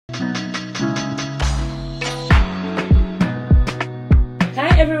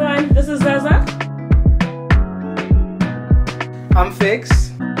everyone, this is Zaza. I'm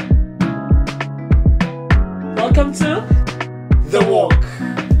Fix. Welcome to The Walk.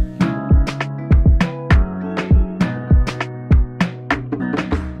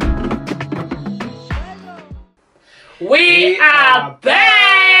 We are back!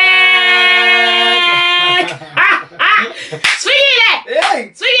 Sweetie!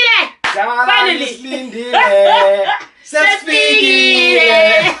 Hey! Sweetie! Finally!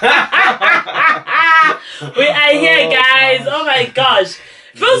 We are here, guys. Oh my gosh.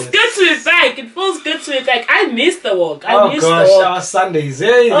 Feels good to be back. It feels good to be back. I missed the walk. I missed the walk. Our Sundays,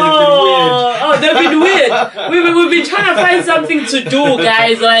 hey, they've they've been weird. We've been trying to find something to do,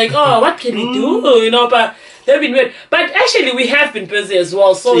 guys. Like, what can we do? But they've been weird. But actually, we have been busy as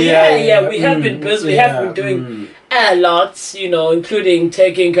well. So we have been busy. We have been doing a lot, including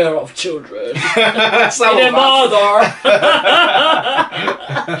taking care of children. And a mother.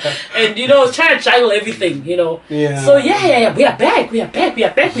 And, trying to juggle everything, Yeah. So, we are back. We're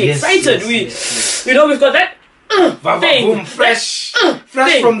excited. Yes. We've got that thing. Boom, fresh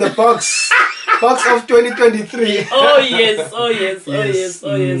from the box of 2023. Oh yes.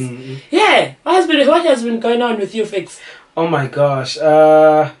 Yeah. What has been going on with you, Fix? Oh my gosh.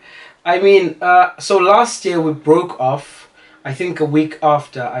 So last year we broke off. I think a week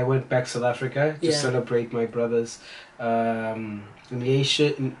after I went back South Africa to celebrate my brother's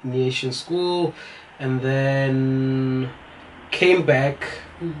initiation school, and then came back.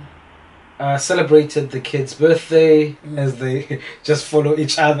 Celebrated the kid's birthday as they just follow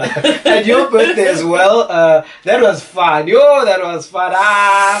each other, and your birthday as well. That was fun. That was fun.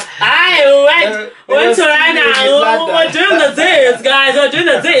 I went to Rana. We're doing the days, guys. We're doing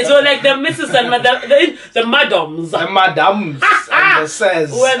the days. We're like the missus and the madams. The madams and the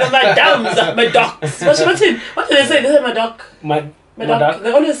says. We're the madams, madocs. What did they say? They said madoc. Madoc.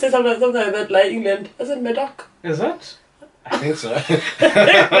 They always say something like that, like England. I said madoc. Is that? I think so.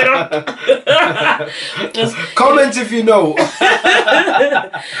 Just, comment if you know.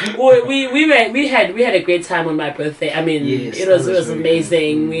 we had a great time on my birthday. I mean, it was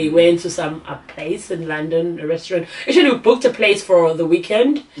amazing. We went to a place in London, a restaurant. Actually, we booked a place for the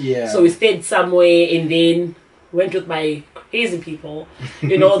weekend. Yeah. So we stayed somewhere and then went with my crazy people.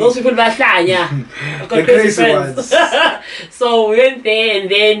 Those people I've got the crazy friends. ones. So we went there and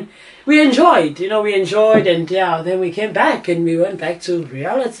then we enjoyed, and then we came back and we went back to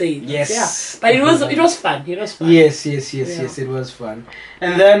reality. Yes. Yeah. But it was fun. It was fun. Yes, it was fun.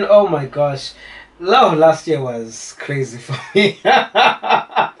 And then, oh my gosh, last year was crazy for me.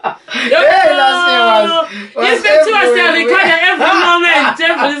 Last year was every moment,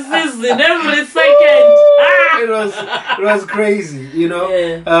 every season, every second. It was crazy,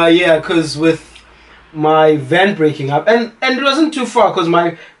 because with my van breaking up, and it wasn't too far, because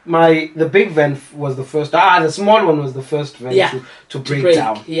the big van was the first. The small one was the first van to break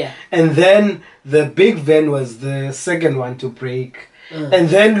down. Yeah. And then the big van was the second one to break. And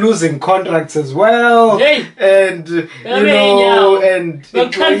then losing contracts as well. Hey. And and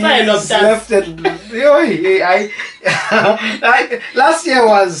employees left last year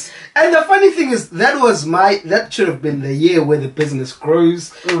was. And the funny thing is, that should have been the year where the business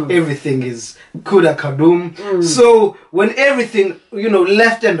grows. Everything is kuda kadum. So when everything,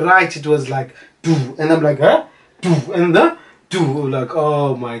 left and right, it was like, doo. And I'm like, huh? Doo. And the doo. Like,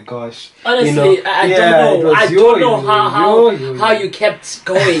 oh my gosh. Honestly, I don't know how you kept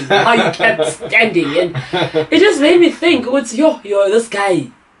going, how you kept standing. And it just made me think, what's this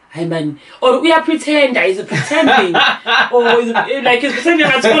guy? Hey man, or we are pretender, is it pretending? Or is it, he's pretending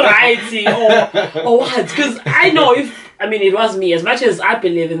that's variety or what? Because I know it was me, as much as I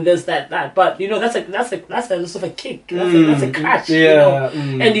believe in this, that, but that's a sort of a kick, that's a catch,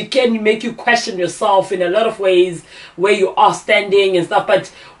 and it can make you question yourself in a lot of ways, where you are standing and stuff.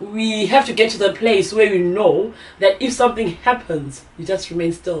 But we have to get to the place where we know that if something happens, you just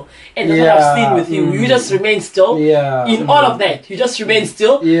remain still. And that's what I've seen with you. You just remain still. In all of that, you just remain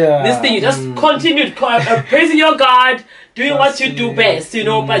still. This thing, you just continue praising your God, doing what you do best,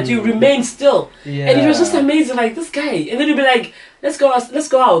 but you remain still. And it was just amazing, like this guy. And then you'll be like, let's go out, let's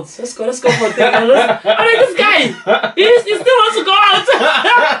go for a thing. I'm like, this guy, he still wants to go out.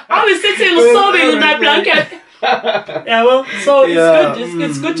 I'll be sitting sobbing with my blanket. So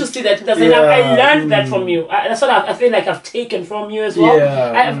it's good to see that. And I learned that from you. That's what I feel like I've taken from you as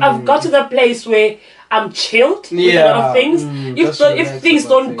well. I've got to the place where I'm chilled with a lot of things. If things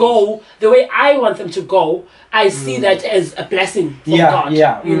don't go the way I want them to go, I see that as a blessing from God.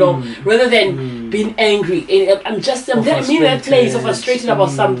 Rather than being angry. I'm in that place of frustrated about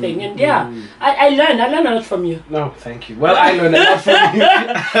something, and I learned a lot from you. No, thank you. Well, I learned a lot from you.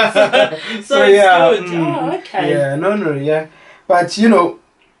 so it's good. Oh, okay. Yeah, no, but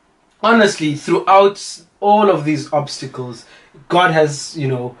honestly, throughout all of these obstacles, God has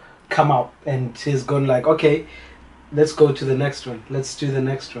come up and He's gone like, okay, let's go to the next one. Let's do the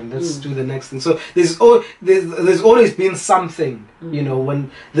next one. Let's do the next thing. So there's always been something.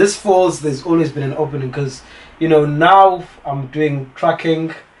 When this falls, there's always been an opening because now I'm doing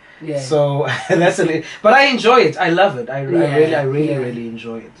trucking. Yeah. So that's but I enjoy it. I love it. I really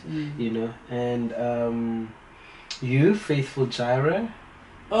enjoy it. And you, Faithful Gyra.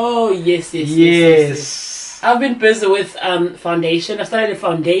 Oh yes. I've been busy with foundation. I started a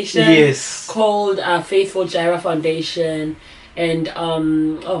foundation called Faithful Gyra Foundation, and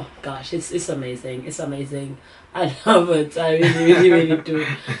oh gosh, it's amazing. It's amazing. I love it. I really do.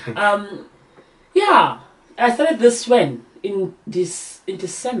 I started this in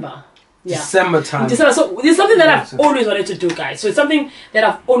December. Yeah. December time. December. So it's something that I've always wanted to do, guys. So it's something that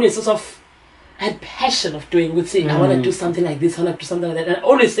I've always sort of had passion of doing. Would say I want to do something like this, I want to do something like that, and I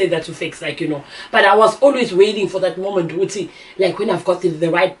always say that to Fix, but I was always waiting for that moment. Would say like when I've got the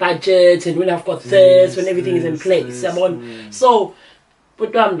right budget and when I've got this, when everything is in place. So but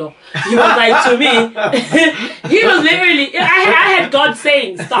he was like to me, he was literally, I had God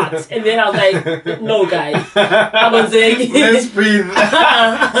saying start, and then I was like, no guys, I was saying let's breathe.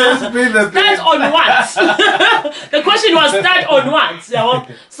 Let's breathe a bit. Start on what? The question was start on what?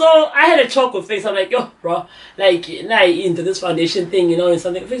 So I had a talk with Fix. I'm like, yo bro, like now into this foundation thing, and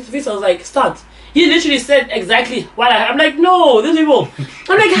something. Fix was like, start. He literally said exactly what I'm like, no, these people.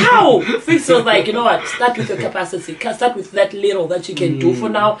 I'm like, how? Fix was like, you know what? Start with your capacity. Start with that little that you can do for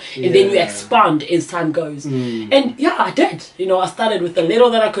now, and then you expand as time goes. And I did. I started with the little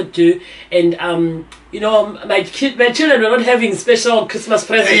that I could do, and my children were not having special Christmas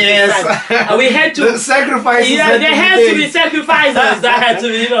presents. Yes. We had to the sacrifices. Yeah, there has to be sacrifices. That had to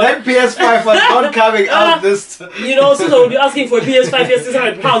be. That PS5 was not coming out this. So they would be asking for a PS5,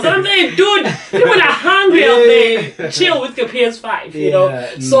 £600, and I'm saying, dude, people are hungry out there. Chill with your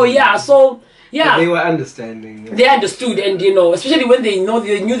PS5. So Yeah, they were understanding. They understood, and especially when they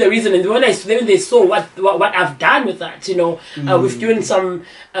knew the reason, and when they saw what I've done with that. We've given some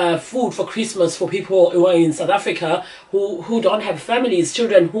food for Christmas for people who are in South Africa who don't have families,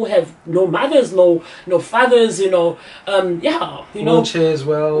 children who have no mothers, no fathers. Wheelchair as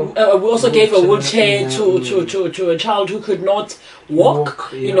well. We also gave a wheelchair to a child who could not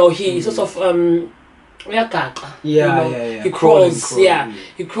walk. He sort of he crawls.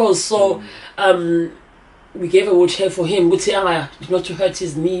 He crawls. So we gave a wheelchair for him, not to hurt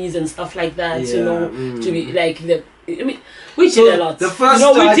his knees and stuff like that. To be like we did a lot. The first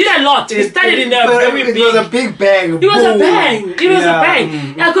we did a lot. We started in a very big. It was a big bang. It was a bang. It was a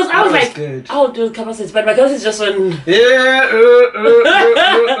bang. Yeah, because I was like, good. I'll do capacity, but my capacity just went.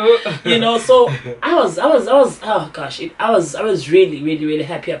 So I was. Oh gosh, I was really, really, really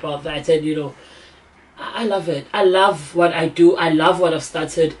happy about that, and I love it. I love what I do. I love what I've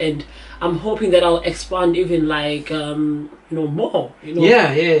started, and I'm hoping that I'll expand even more.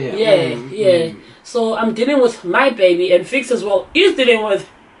 Yeah. So I'm dealing with my baby, and Fix as well is dealing with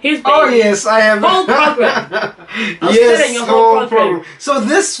his baby. Oh yes, I have. Whole program. Whole program. So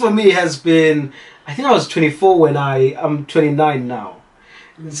this for me has been. I think I was 24 when I'm 29 now.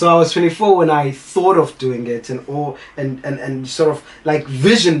 So I was 24 when I thought of doing it and sort of like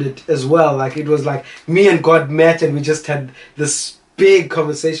visioned it as well. Like it was like me and God met and we just had this big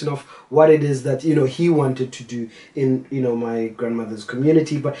conversation of what it is that he wanted to do in my grandmother's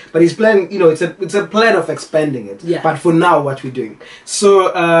community. But he's planning. It's a plan of expanding it. Yeah. But for now, what we're doing.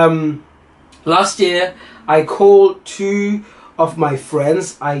 So last year I called 2 of my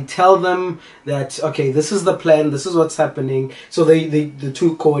friends. I tell them that okay, this is the plan, this is what's happening. So the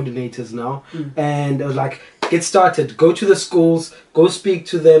 2 coordinators now, and I was like, get started, go to the schools, go speak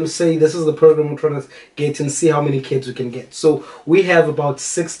to them, say this is the program we're trying to get, and see how many kids we can get. So we have about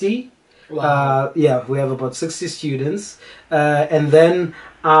 60. Wow. We have about 60 students, and then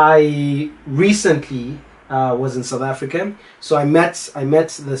I recently was in South Africa, so I met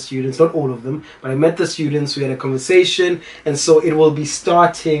the students, not all of them, but I met the students. We had a conversation, and so it will be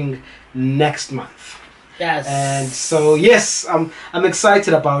starting next month. Yes. And so yes, I'm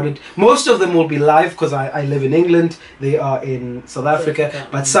excited about it. Most of them will be live because I live in England. They are in South Africa,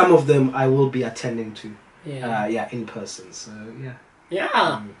 but some of them I will be attending to. In person. So yeah.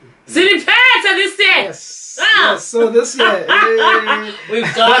 Yeah. City Pets this year. Yes. Yes. So this year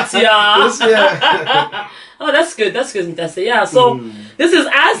we've got ya. This year. Oh, that's good. That's good. That's it. Yeah. So this is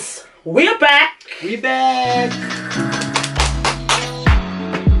us we're back. We're back.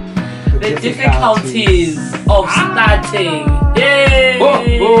 The difficulties of starting. Yay!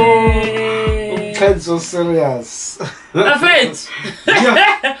 I'm so serious. Afraid.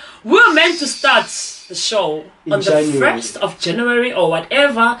 We were meant to start the show on the 1st of January or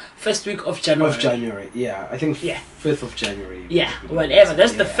whatever, first week of January. Yeah. I think 5th of January. Yeah, whatever.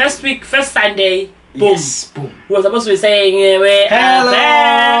 That's the first week, first Sunday. Boom. Yes, boom. We were supposed to be saying, we are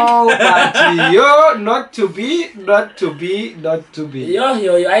back. But yo, not to be. Yo,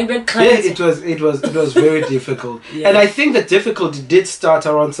 I been crazy. It was very difficult. And I think the difficulty did start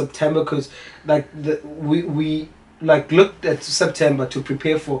around September because like we like looked at September to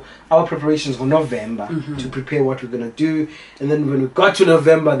prepare for our preparations for November, to prepare what we're gonna do, and then when we got to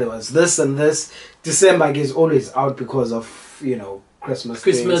November there was this and this. December I guess always out because of Christmas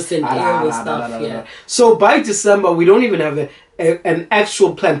and all the stuff. Yeah. So by December we don't even have an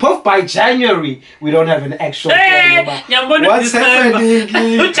actual plan. Both by January we don't have an actual plan about what's happening.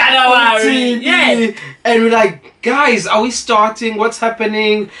 Yeah. And we're like, guys, are we starting? What's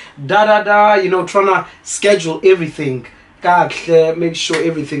happening? Trying to schedule everything. Make sure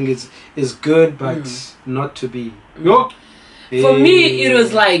everything is good, but not to be. For me, it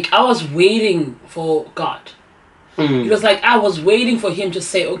was like I was waiting for God. It was like I was waiting for him to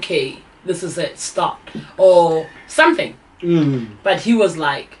say, okay, this is it, start, or something. But he was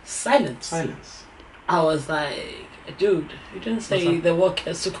like, silence. I was like, dude, you didn't say the work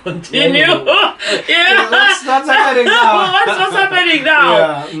has to continue. What's happening now? What's happening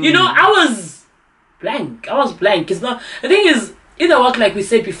now? I was blank. It's not, the thing is, in the work, like we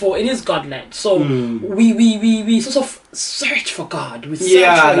said before, it is Godland. So we sort of search for God. We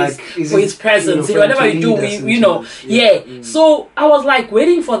search for his presence. Whatever we do, So I was like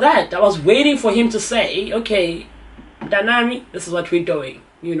waiting for that. I was waiting for him to say, okay, Danami, this is what we're doing.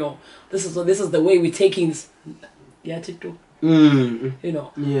 This is the way we're taking this. Went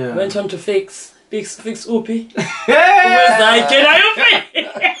on to fix Upi.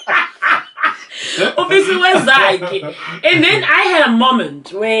 And then I had a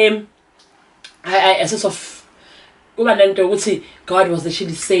moment where I sort of God was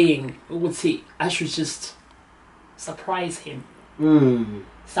actually saying, I should just surprise him.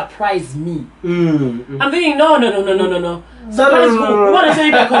 Surprise me. I'm thinking, no. Surprise who? You want to say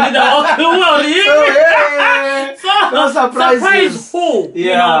back on the surprise who?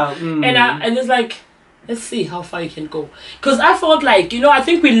 And it's like, let's see how far you can go. Because I felt like, I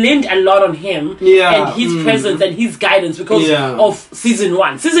think we leaned a lot on him and his presence and his guidance because of season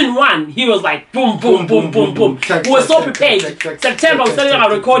 1. Season 1, he was like, boom, boom, boom, boom, boom. We were so prepared. September, we started our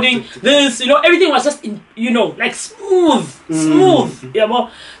recording. This, everything was just, like smooth.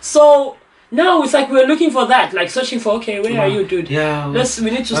 So now it's like we're looking for that, like searching for, okay, where are you, dude? We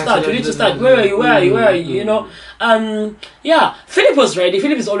need to start. Where are you? Philip was ready.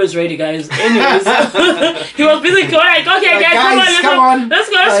 Philip is always ready, guys. Anyways, he was busy going like, okay, guys, come on, let's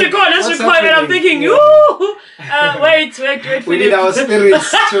go, let's record. And I'm thinking, wait, we need our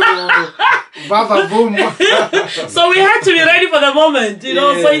spirits to baba boom. So we had to be ready for the moment,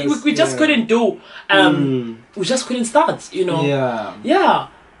 so we just couldn't do. We just couldn't start, Yeah,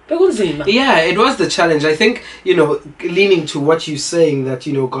 it was the challenge. I think, leaning to what you're saying that,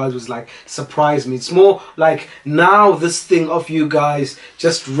 God was like, surprise me. It's more like now this thing of you guys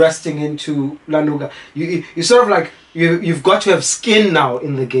just resting into Lanuga. You sort of like, you've got to have skin now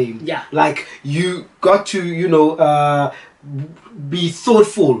in the game. Yeah. Like, you got to, be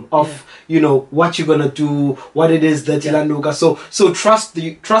thoughtful of, what you're going to do, what it is that Lanuga. So trust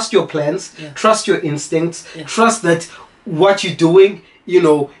your plans, trust your instincts, trust that what you're doing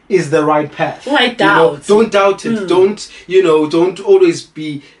is the right path. Don't doubt it. Don't always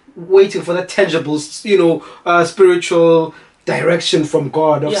be waiting for the tangible, spiritual direction from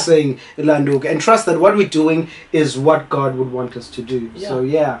God of saying Landog, and trust that what we're doing is what God would want us to do. So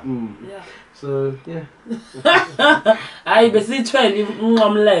So I basically 12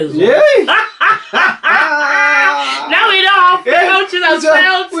 Now we know how coaches as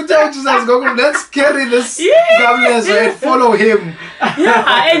well. Let's carry this and follow him.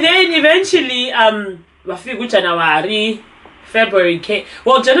 And then eventually February came.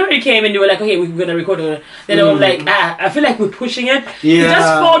 Well, January came and they were like, okay, we're gonna record. Then I was like, I feel like we're pushing it. It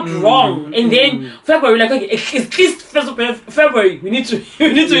just felt wrong. And then February, like, okay, at least first of February, we need to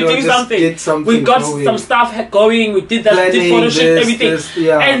be doing something. We got some stuff going. We did that, did photo shoot, everything.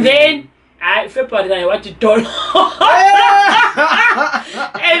 And then February, I want to do.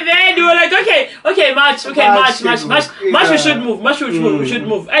 And then they were like, okay, March, we should move. We should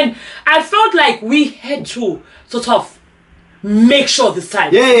move. And I felt like we had to sort of make sure this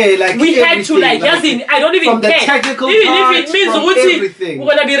time. Yeah, like we had to like I don't even from the care. Technical even parts, if it means everything.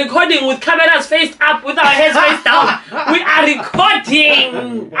 we're gonna be recording with cameras face up, with our heads face down. We are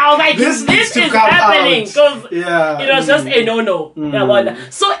recording. I was like, this is happening because it was just a no.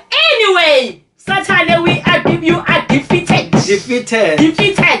 So anyway, Saturday we are defeated. Defeated.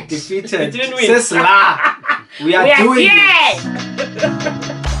 We didn't win. We are doing it.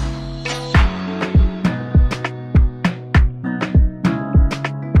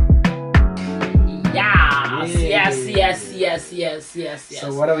 Yes.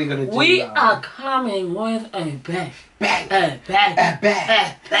 So what are we gonna do? We now? are coming with a bang.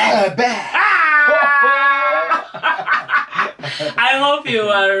 I hope you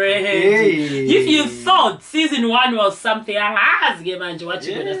are ready. If you thought season 1 was something, I ask you, man, what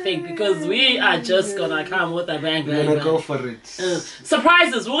you gonna think, because we are just gonna come with a bang. We're gonna go for it.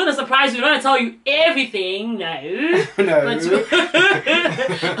 Surprises. We're gonna surprise you. We're gonna tell you everything. No. But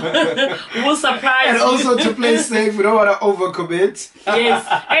we'll surprise you. And also to play safe, we don't want to overcommit. Yes.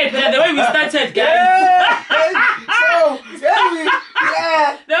 Hey, the way we started, guys.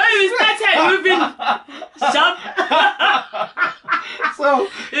 The way we started, we've been jumped. So,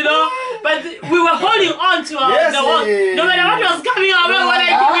 but we were holding on to the walk. No matter what was coming our way,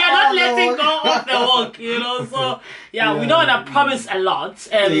 we are not letting go of the walk, So, we don't want to promise a lot.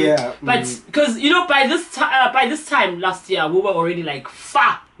 But, because, by this time last year, we were already like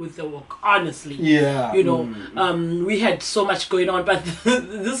far with the walk, honestly. We had so much going on, but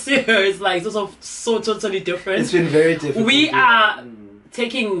this year is like so totally different. It's been very difficult. We are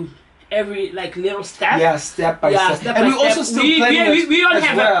taking every little step. Step by step. And we also still planning. We don't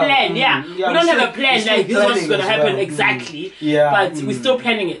have a plan. We don't have a plan like this is what's going to happen exactly. But we're still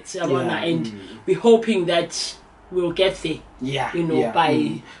planning it, and we're hoping that we'll get there.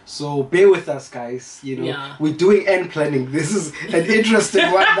 By so bear with us, guys. We're doing end planning. This is an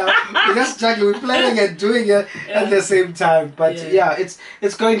interesting one now. We're just juggling. We're planning and doing it at the same time. But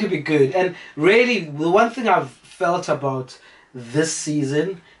it's going to be good. And really, the one thing I've felt about this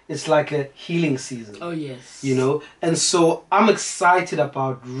season, it's like a healing season. Oh yes. And so I'm excited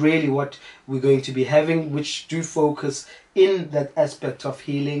about really what we're going to be having, which do focus in that aspect of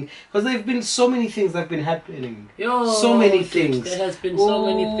healing, because there have been so many things that have been happening. So many things. There has been so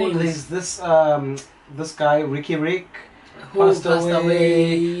many things. There's this guy Ricky Rick passed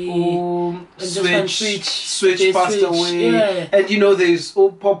away. Switch passed away. And there's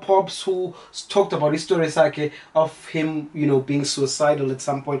Pops who talked about his story of him, being suicidal at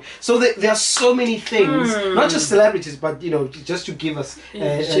some point. So there are so many things, not just celebrities, but just to give us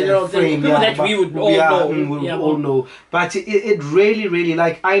a frame, people that we would all know. But it really, really,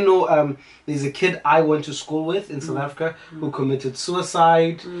 I know there's a kid I went to school with in South Africa who committed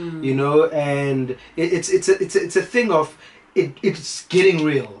suicide, and it's a thing of it's getting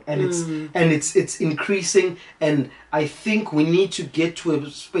real, and it's increasing, and I think we need to get to a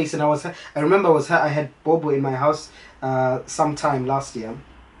space. And I remember I had Bobo in my house sometime last year,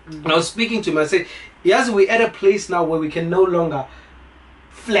 and I was speaking to him. I said, we're at a place now where we can no longer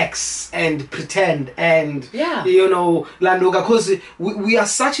flex and pretend and Landoga, because we are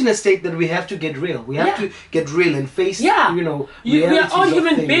such in a state that we have to get real. We have to get real and face we are all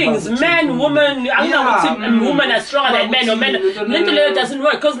human beings, man, woman. I'm not saying women are stronger than men, or men mental health doesn't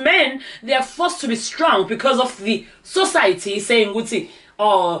work, because men, they are forced to be strong because of the society saying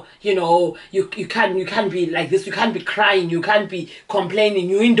you can't be like this, you can't be crying, you can't be complaining,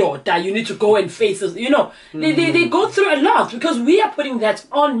 you indoor, that you need to go and face this. They go through a lot because we are putting that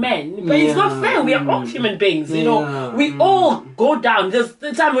on men, but it's not fair. We are all human beings, we all go down. There's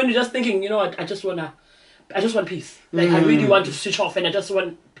the time when you're just thinking, I just want peace. I really want to switch off, and I just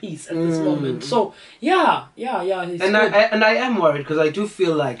want peace at this moment. So and I am worried, because I do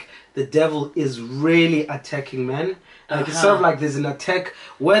feel like the devil is really attacking men. It's sort of like there's an attack,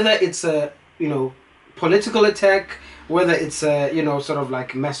 whether it's a political attack, whether it's a sort of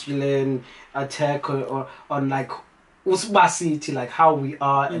like masculine attack, or on usbasiti, like how we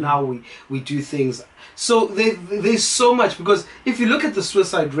are and how we do things. So there's so much, because if you look at the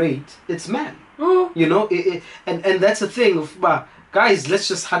suicide rate, it's men. And that's the thing of guys, let's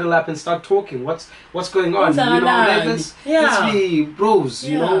just huddle up and start talking. What's going on? Let's be bros.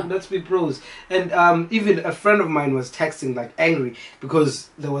 Let's be bros. And even a friend of mine was texting angry because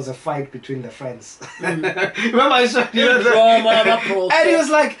there was a fight between the friends. Remember I showed you that? And he was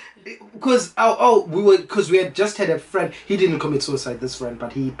like, because we had just had a friend. He didn't commit suicide, this friend,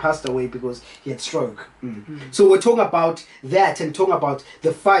 but he passed away because he had stroke. So we're talking about that, and talking about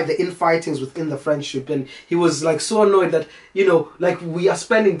the infightings within the friendship. And he was so annoyed that we are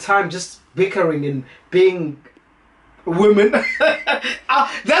spending time just bickering and being women.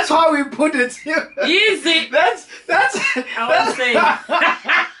 That's how we put it. Easy. That's I won't say.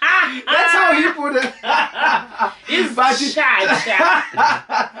 that's how he put it.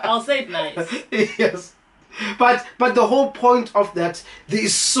 I'll say it nice. Yes. But the whole point of that, there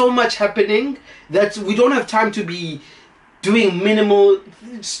is so much happening that we don't have time to be doing minimal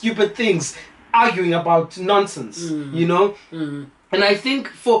stupid things, arguing about nonsense, you know. And I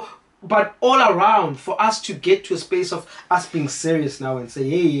think but all around, for us to get to a space of us being serious now and say,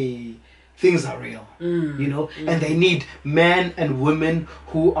 hey, things are real, you know, and they need men and women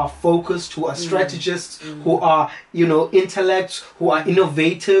who are focused, who are strategists, who are, you know, intellects, who are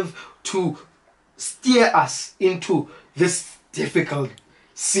innovative, to steer us into this difficult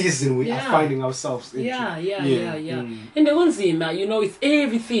season we are finding ourselves into. Yeah. And the ones you know, it's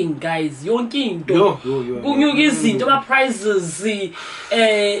everything, guys. Yonking do prizes.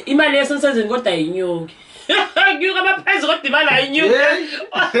 Imali esensenze ngoda inyonke. You got my prize got the man I knew.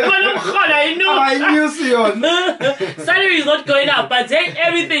 I knew salary is not going up, but then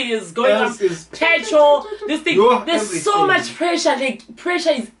everything is going up. Petrol, this thing. There's so much pressure. Like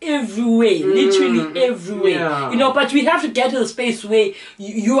pressure is everywhere, literally everywhere. You know, but we have to get to the space where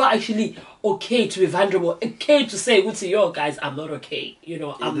you are actually okay to be vulnerable, okay to say, yo guys, I'm not okay, you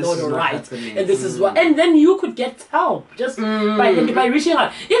know, I'm not alright, and this is what, and then you could get help just by reaching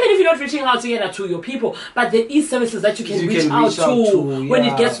out, even if you're not reaching out together to your people, but there is services that you can reach out to when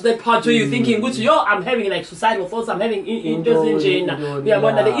it gets to that part where you're thinking, yo, I'm having like suicidal thoughts, I'm having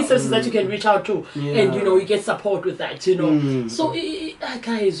there is services that you can reach out to, and you know, you get support with that, you know. So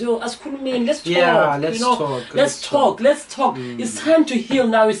guys, as cool men, let's talk, let's talk. It's time to heal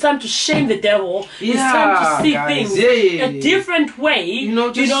now. It's time to shame the devil. It's time to see things a different way. You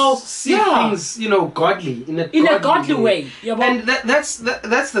know, see things, you know, godly in a godly way. And that's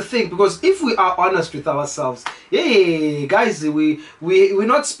the thing, because if we are honest with ourselves, hey guys, we're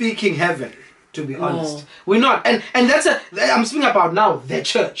not speaking heaven. To be honest, we're not, and I'm speaking about now the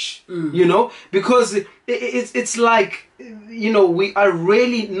church, you know, because it's like, you know, we are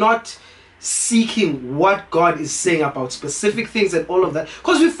really not seeking what God is saying about specific things and all of that,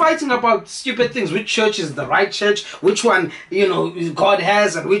 because we're fighting about stupid things. Which church is the right church? Which one, you know, God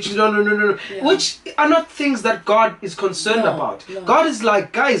has, and which no, which are not things that God is concerned about. God is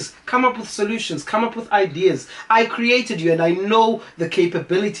like, guys, come up with solutions, come up with ideas. I created you, and I know the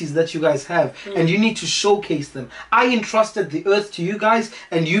capabilities that you guys have, and you need to showcase them. I entrusted the earth to you guys,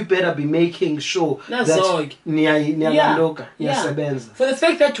 and you better be making sure that for the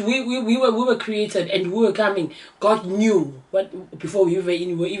fact that we were created and we were coming. God knew what before we were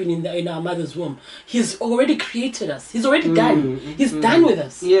even in our mother's womb. He's already created us. He's already done. He's done with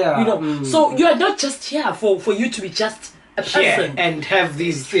us. You know. So you are not just here for you to be just a person and have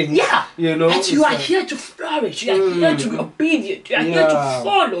these things. You know. But you are here to flourish. You are here to be obedient. You are here to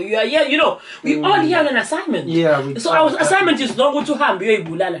follow. You are here. You know. We all here on an assignment. So our assignment is not to harm you.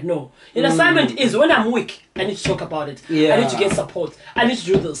 No. An assignment is when I'm weak, I need to talk about it. I need to get support. I need to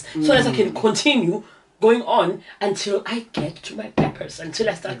do this so that I can continue going on until I get to my purpose, until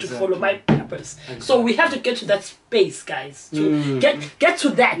I start to follow my purpose. So we have to get to that space, guys, to get to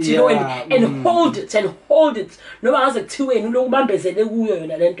that, you know, and hold it no matter like two way,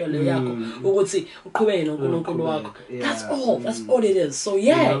 that's all it is. So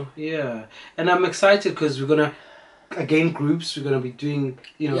you know, and I'm excited because we're gonna again groups, we're going to be doing,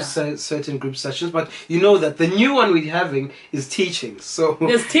 you know, certain group sessions, but you know that the new one we're having is teaching. So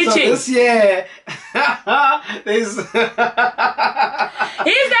there's teaching. So this year there's he's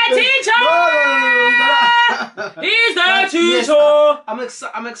the teacher. He's the teacher.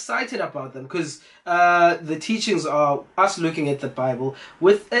 I'm excited about them because the teachings are us looking at the Bible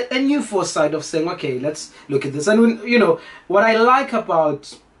with a new foresight of saying, okay, let's look at this. And when, you know, what I like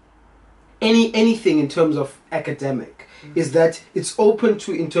about anything in terms of academic is that it's open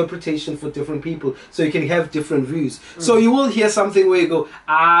to interpretation for different people, so you can have different views. So you will hear something where you go,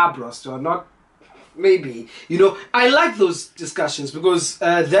 bros, or not, maybe, you know. I like those discussions because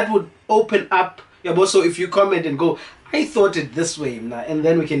that would open up. So if you comment and go, I thought it this way, and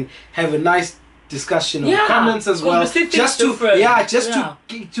then we can have a nice discussion of comments as well, just to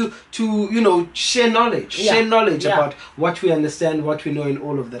you know, share knowledge about what we understand, what we know, and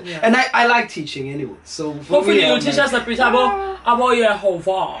all of that. And I like teaching anyway, so hopefully you'll teach us a bit about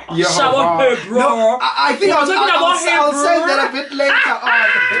Yehovah. No, I think I'll say that a bit later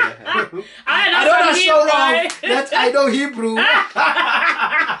on. I don't want to show off that I know Hebrew.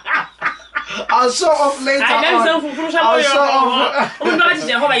 I'll show off later on. I'll show off.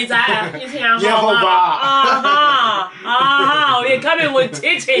 We're coming with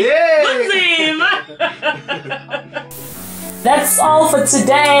teaching. That's all for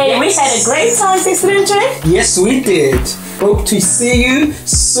today. Yes. We had a great time, didn't we? Yes, we did. Hope to see you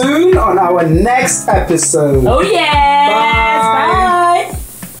soon on our next episode. Oh yeah.